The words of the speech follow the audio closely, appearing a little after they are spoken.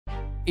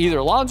Either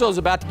Lonzo's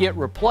about to get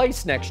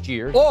replaced next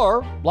year,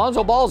 or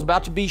Lonzo Ball's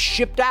about to be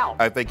shipped out.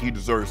 I think he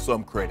deserves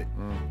some credit.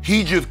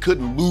 He just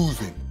couldn't lose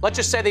him. Let's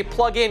just say they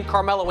plug in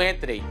Carmelo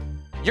Anthony.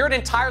 You're an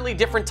entirely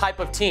different type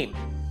of team.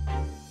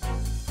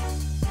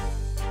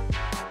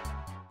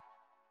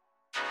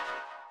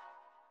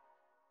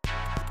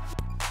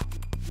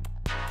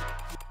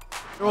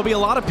 There will be a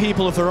lot of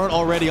people, if there aren't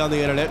already on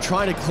the internet,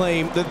 trying to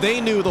claim that they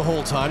knew the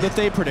whole time, that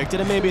they predicted,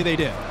 and maybe they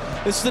did.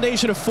 This is a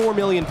nation of 4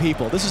 million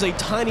people. This is a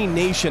tiny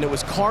nation. It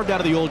was carved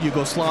out of the old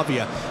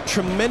Yugoslavia.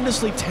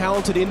 Tremendously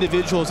talented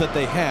individuals that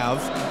they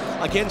have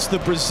against the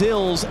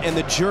Brazils and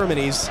the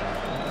Germanys.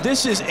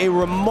 This is a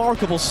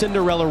remarkable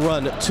Cinderella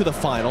run to the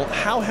final.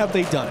 How have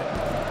they done it?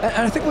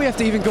 And I think we have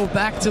to even go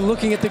back to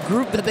looking at the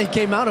group that they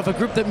came out of, a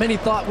group that many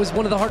thought was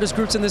one of the hardest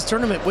groups in this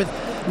tournament, with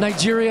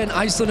Nigeria and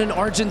Iceland and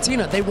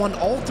Argentina. They won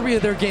all 3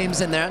 of their games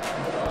in that.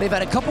 They've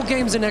had a couple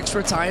games in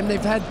extra time. They've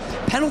had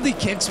penalty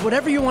kicks.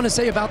 Whatever you want to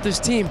say about this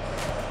team,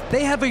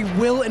 they have a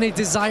will and a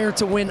desire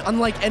to win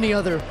unlike any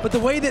other. But the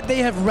way that they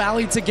have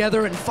rallied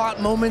together and fought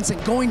moments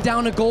and going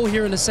down a goal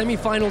here in the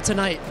semifinal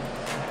tonight,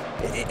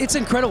 it's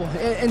incredible,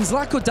 and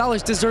Zlatko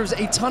Dalic deserves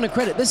a ton of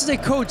credit. This is a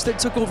coach that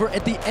took over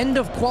at the end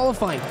of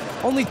qualifying.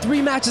 Only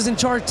 3 matches in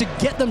charge to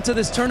get them to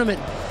this tournament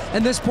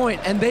and this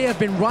point, and they have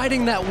been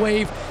riding that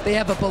wave. They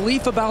have a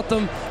belief about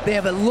them, they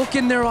have a look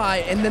in their eye,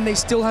 and then they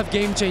still have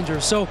game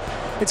changers. So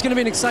it's going to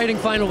be an exciting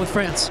final with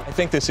France. I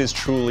think this is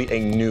truly a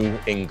New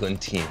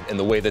England team in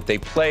the way that they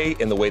play,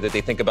 in the way that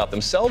they think about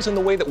themselves, in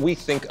the way that we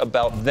think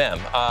about them.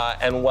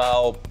 And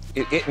while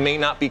it may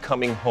not be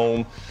coming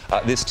home,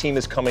 this team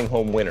is coming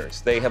home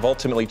winners. They have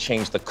ultimately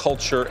changed the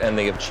culture, and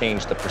they have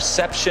changed the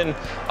perception,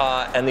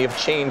 and they have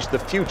changed the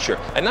future.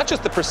 And not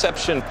just the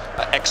perception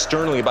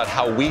externally about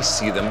how we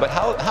see them, but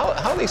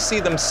how they see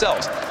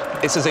themselves.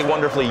 This is a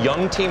wonderfully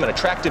young team, an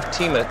attractive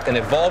team, an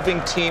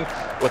evolving team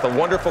with a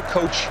wonderful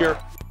coach here.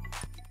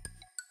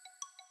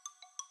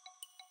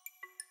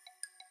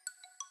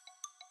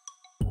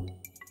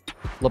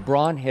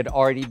 LeBron had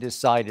already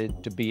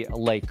decided to be a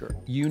Laker.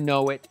 You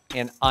know it,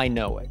 and I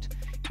know it.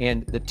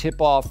 And the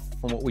tip-off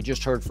from what we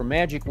just heard from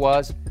Magic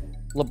was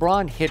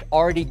LeBron had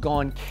already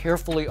gone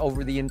carefully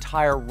over the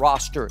entire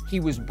roster.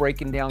 He was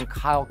breaking down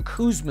Kyle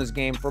Kuzma's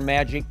game for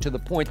Magic to the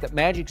point that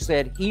Magic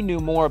said he knew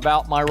more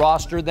about my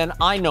roster than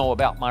I know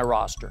about my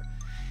roster.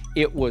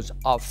 It was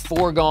a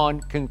foregone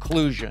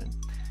conclusion.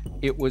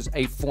 It was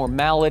a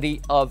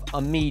formality of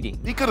a meeting.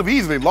 He could have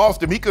easily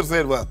lost him. He could have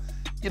said, well,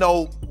 you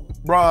know,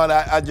 Bron,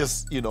 I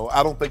just, you know,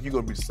 I don't think you're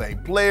going to be the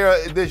same player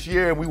this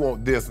year, and we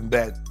want this and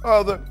that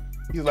other.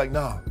 He's like,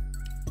 nah,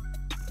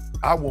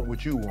 I want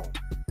what you want.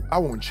 I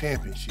want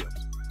championships.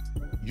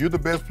 You're the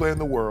best player in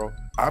the world.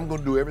 I'm going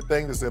to do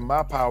everything that's in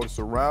my power to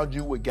surround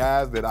you with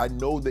guys that I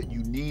know that you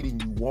need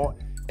and you want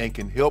and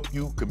can help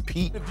you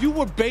compete. If you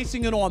were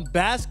basing it on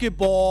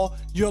basketball,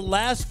 your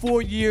last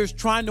 4 years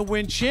trying to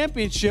win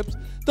championships,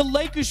 the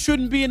Lakers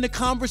shouldn't be in the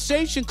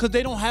conversation because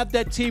they don't have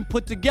that team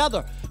put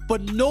together.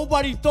 But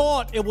nobody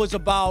thought it was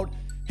about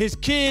his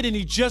kid and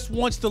he just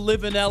wants to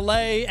live in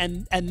LA,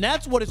 and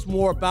that's what it's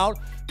more about,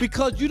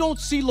 because you don't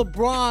see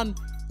LeBron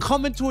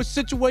come into a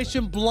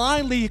situation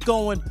blindly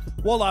going,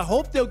 well, I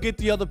hope they'll get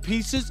the other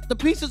pieces. The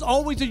pieces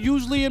always are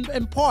usually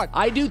in part.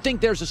 I do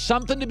think there's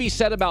something to be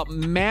said about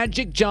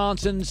Magic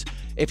Johnson's.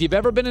 If you've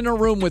ever been in a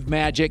room with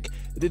Magic,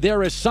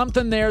 there is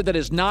something there that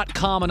is not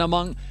common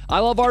among. I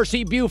love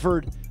R.C.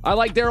 Buford. I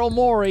like Daryl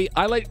Morey.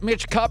 I like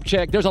Mitch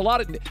Kupchak. There's a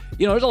lot of,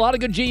 there's a lot of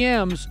good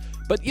GMs.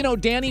 But,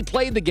 Danny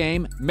played the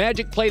game.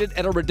 Magic played it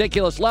at a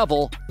ridiculous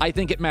level. I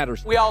think it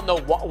matters. We all know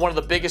one of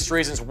the biggest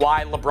reasons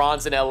why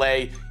LeBron's in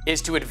LA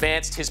is to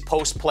advance his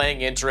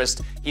post-playing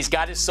interest. He's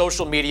got his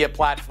social media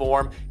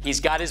platform. He's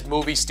got his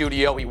movie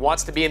studio. He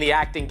wants to be in the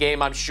acting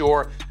game, I'm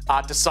sure,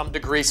 to some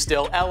degree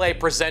still. LA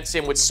presents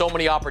him with so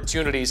many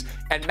opportunities.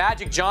 And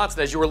Magic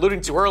Johnson, as you were alluding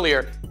to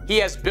earlier, he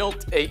has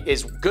built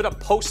as good a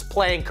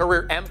post-playing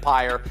career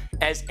empire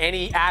as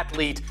any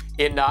athlete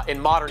in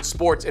modern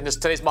sports, in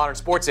today's modern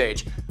sports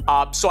age.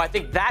 So I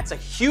think that's a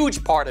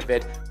huge part of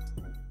it.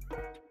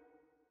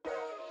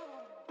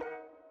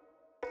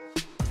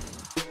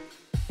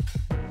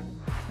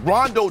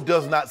 Rondo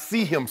does not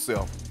see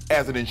himself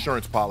as an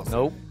insurance policy.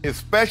 Nope.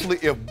 Especially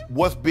if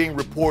what's being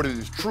reported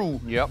is true,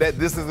 that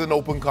this is an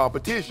open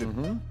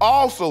competition.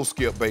 Also,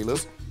 Skip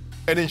Bayless,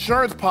 an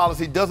insurance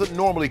policy doesn't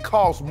normally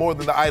cost more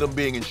than the item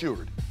being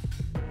insured.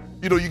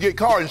 You get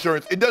car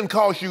insurance, it doesn't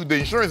cost you, the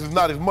insurance is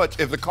not as much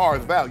as the car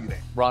is valued at.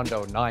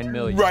 Rondo, $9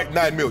 million. Right,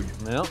 $9 million.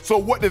 Yep. So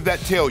what does that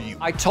tell you?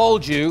 I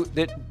told you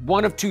that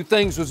one of two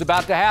things was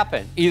about to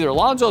happen. Either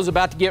Lonzo's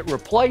about to get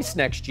replaced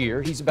next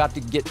year, he's about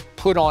to get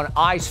put on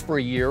ice for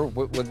a year,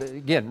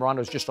 again,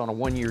 Rondo's just on a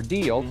one-year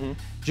deal,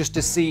 just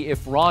to see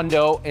if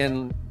Rondo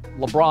and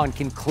LeBron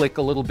can click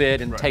a little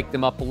bit and take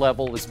them up a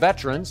level as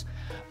veterans,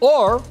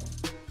 or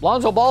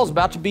Lonzo Ball's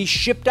about to be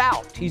shipped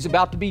out. He's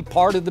about to be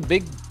part of the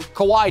big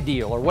Kawhi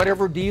deal or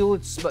whatever deal,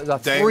 it's a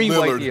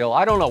three-way deal.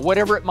 I don't know,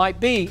 whatever it might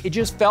be. It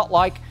just felt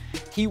like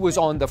he was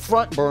on the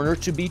front burner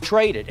to be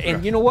traded.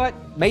 And you know what?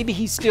 Maybe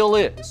he still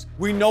is.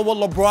 We know what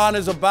LeBron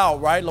is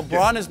about, right?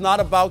 LeBron is not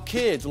about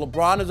kids.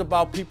 LeBron is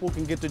about people who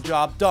can get the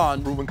job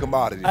done. Proven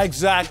commodity.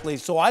 Exactly.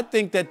 So I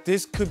think that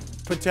this could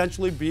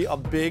potentially be a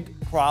big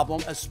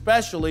problem,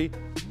 especially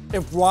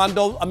if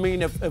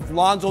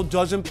Lonzo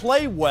doesn't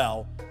play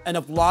well. And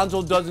if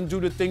Lonzo doesn't do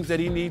the things that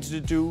he needs to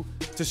do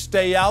to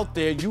stay out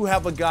there, you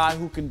have a guy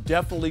who can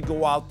definitely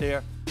go out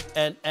there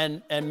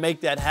and make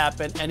that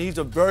happen. And he's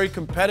a very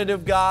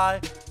competitive guy.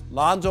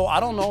 Lonzo, I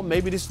don't know,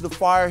 maybe this is the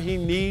fire he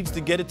needs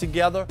to get it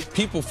together.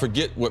 People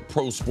forget what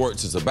pro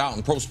sports is about,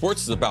 and pro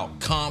sports is about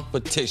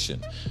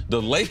competition.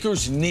 The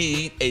Lakers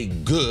need a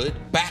good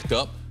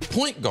backup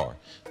point guard.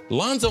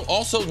 Lonzo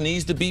also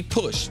needs to be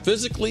pushed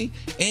physically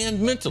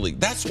and mentally.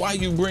 That's why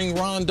you bring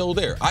Rondo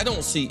there. I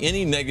don't see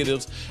any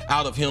negatives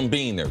out of him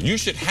being there. You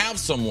should have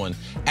someone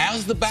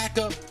as the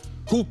backup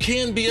who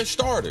can be a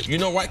starter, you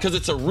know, right? Because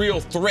it's a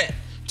real threat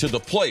to the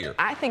player.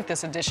 I think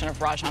this addition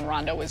of Rajon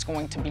Rondo is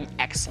going to be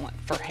excellent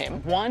for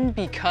him. One,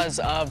 because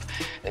of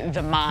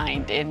the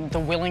mind and the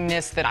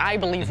willingness that I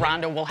believe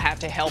Rondo will have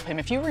to help him.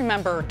 If you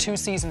remember 2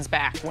 seasons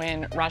back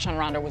when Rajon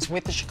Rondo was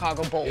with the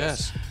Chicago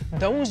Bulls,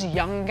 those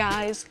young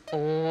guys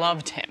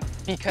loved him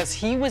because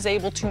he was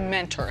able to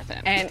mentor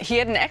them. And he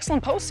had an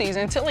excellent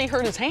postseason until he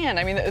hurt his hand.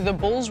 I mean, the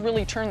Bulls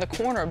really turned the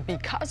corner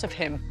because of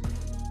him.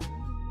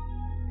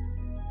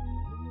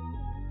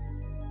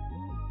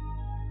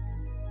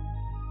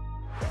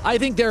 I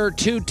think there are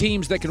 2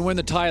 teams that can win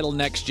the title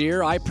next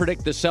year. I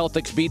predict the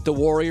Celtics beat the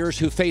Warriors,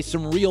 who face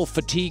some real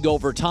fatigue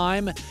over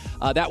time.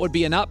 That would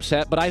be an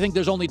upset, but I think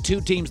there's only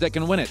 2 teams that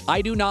can win it.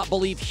 I do not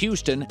believe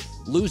Houston,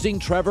 losing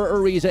Trevor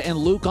Ariza and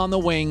Luke on the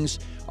wings,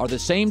 are the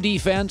same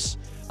defense.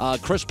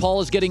 Chris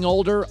Paul is getting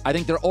older. I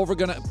think they're going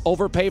to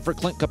overpay for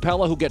Clint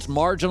Capella, who gets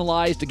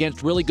marginalized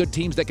against really good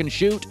teams that can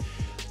shoot.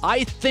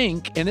 I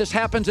think, and this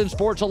happens in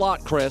sports a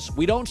lot, Chris,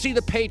 we don't see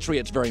the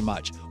Patriots very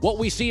much. What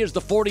we see is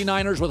the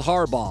 49ers with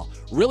Harbaugh.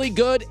 Really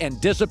good and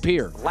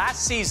disappeared.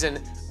 Last season,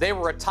 they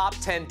were a top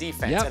 10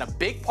 defense, and a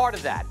big part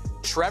of that,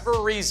 Trevor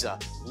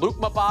Ariza, Luke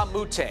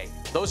Mbah-a-Moute,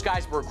 those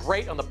guys were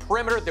great on the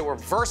perimeter. They were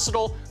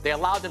versatile. They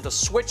allowed them to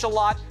switch a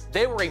lot.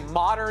 They were a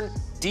modern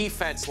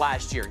defense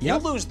last year. You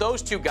lose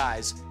those 2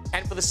 guys,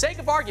 and for the sake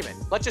of argument,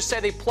 let's just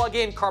say they plug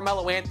in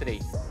Carmelo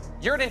Anthony.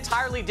 You're an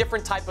entirely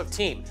different type of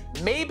team.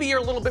 Maybe you're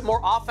a little bit more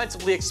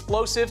offensively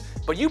explosive,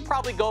 but you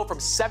probably go from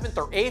 7th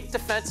or 8th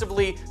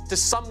defensively to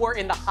somewhere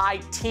in the high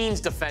teens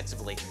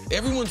defensively.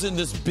 Everyone's in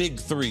this big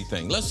 3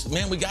 thing.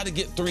 We got to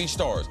get 3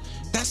 stars.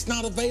 That's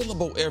not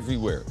available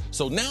everywhere.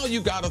 So now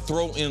you got to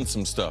throw in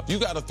some stuff. You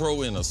got to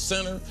throw in a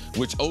center,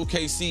 which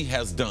OKC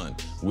has done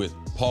with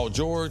Paul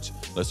George.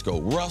 Let's go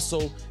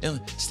Russell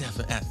and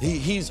Stephen.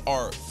 He's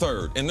our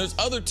 3rd. And there's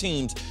other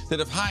teams that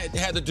have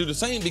had to do the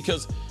same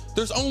because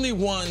there's only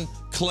one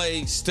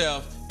Clay,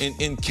 Steph, and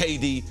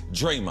KD,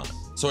 Draymond.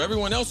 So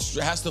everyone else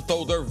has to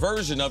throw their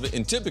version of it,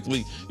 and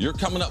typically you're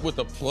coming up with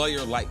a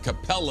player like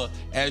Capella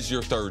as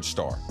your 3rd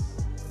star.